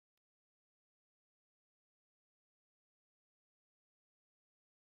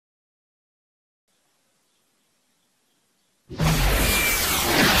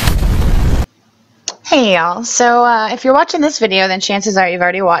Hey y'all, so if you're watching this video, then chances are you've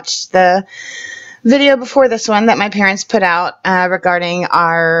already watched the video before this one that my parents put out regarding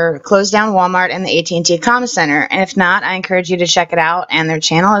our closed down Walmart and the AT&T Comm Center. And if not, I encourage you to check it out and their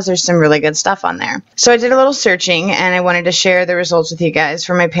channel, as there's some really good stuff on there. So I did a little searching and I wanted to share the results with you guys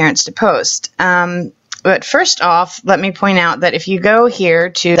for my parents to post. But first off, let me point out that if you go here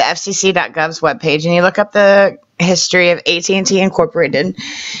to the fcc.gov's webpage and you look up the history of AT&T Incorporated,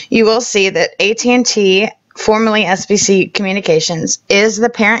 you will see that AT&T, formerly SBC Communications, is the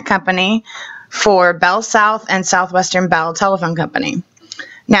parent company for Bell South and Southwestern Bell Telephone Company.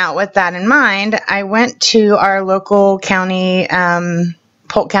 Now, with that in mind, I went to our local county,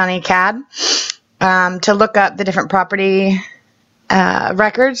 Polk County CAD, to look up the different property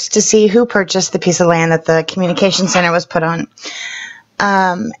records to see who purchased the piece of land that the communication center was put on.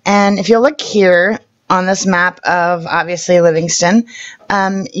 And if you look here on this map of, obviously, Livingston,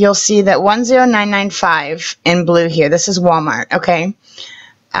 you'll see that 10995 in blue here, this is Walmart, okay?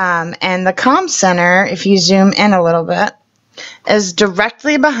 And the comm center, if you zoom in a little bit, is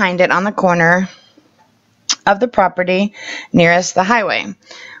directly behind it on the corner of the property nearest the highway,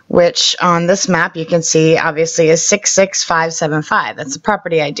 which on this map you can see obviously is 66575. That's the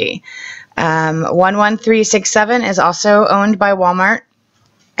property ID. 11367 is also owned by Walmart.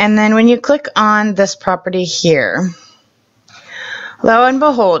 And then when you click on this property here, lo and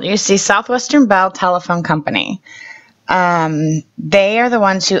behold, you see Southwestern Bell Telephone Company. They are the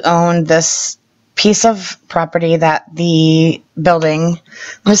ones who own this piece of property that the building,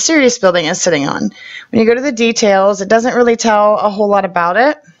 the mysterious building, is sitting on. When you go to the details, it doesn't really tell a whole lot about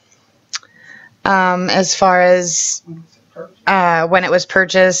it. As far as when it was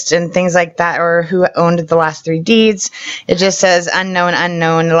purchased and things like that, or who owned the last 3 deeds. It just says unknown,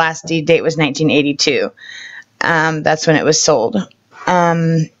 unknown. The last deed date was 1982. That's when it was sold.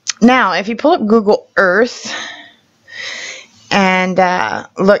 Now, if you pull up Google Earth and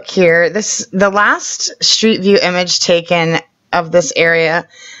look here, the last Street View image taken of this area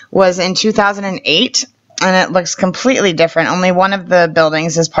was in 2008. And it looks completely different. Only one of the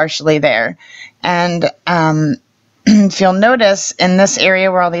buildings is partially there. And if you'll notice, in this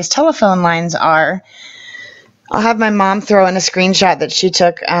area where all these telephone lines are, I'll have my mom throw in a screenshot that she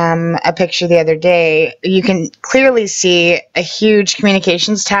took a picture the other day. You can clearly see a huge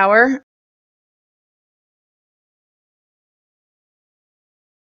communications tower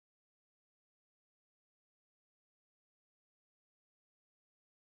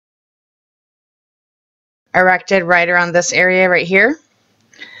erected right around this area right here,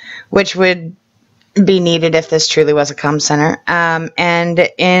 which would be needed if this truly was a comm center. And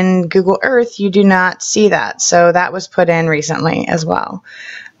in Google Earth, you do not see that. So that was put in recently as well.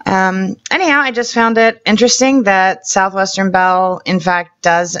 Anyhow, I just found it interesting that Southwestern Bell, in fact,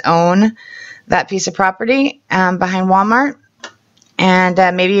 does own that piece of property behind Walmart. And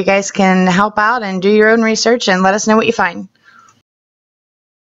maybe you guys can help out and do your own research and let us know what you find.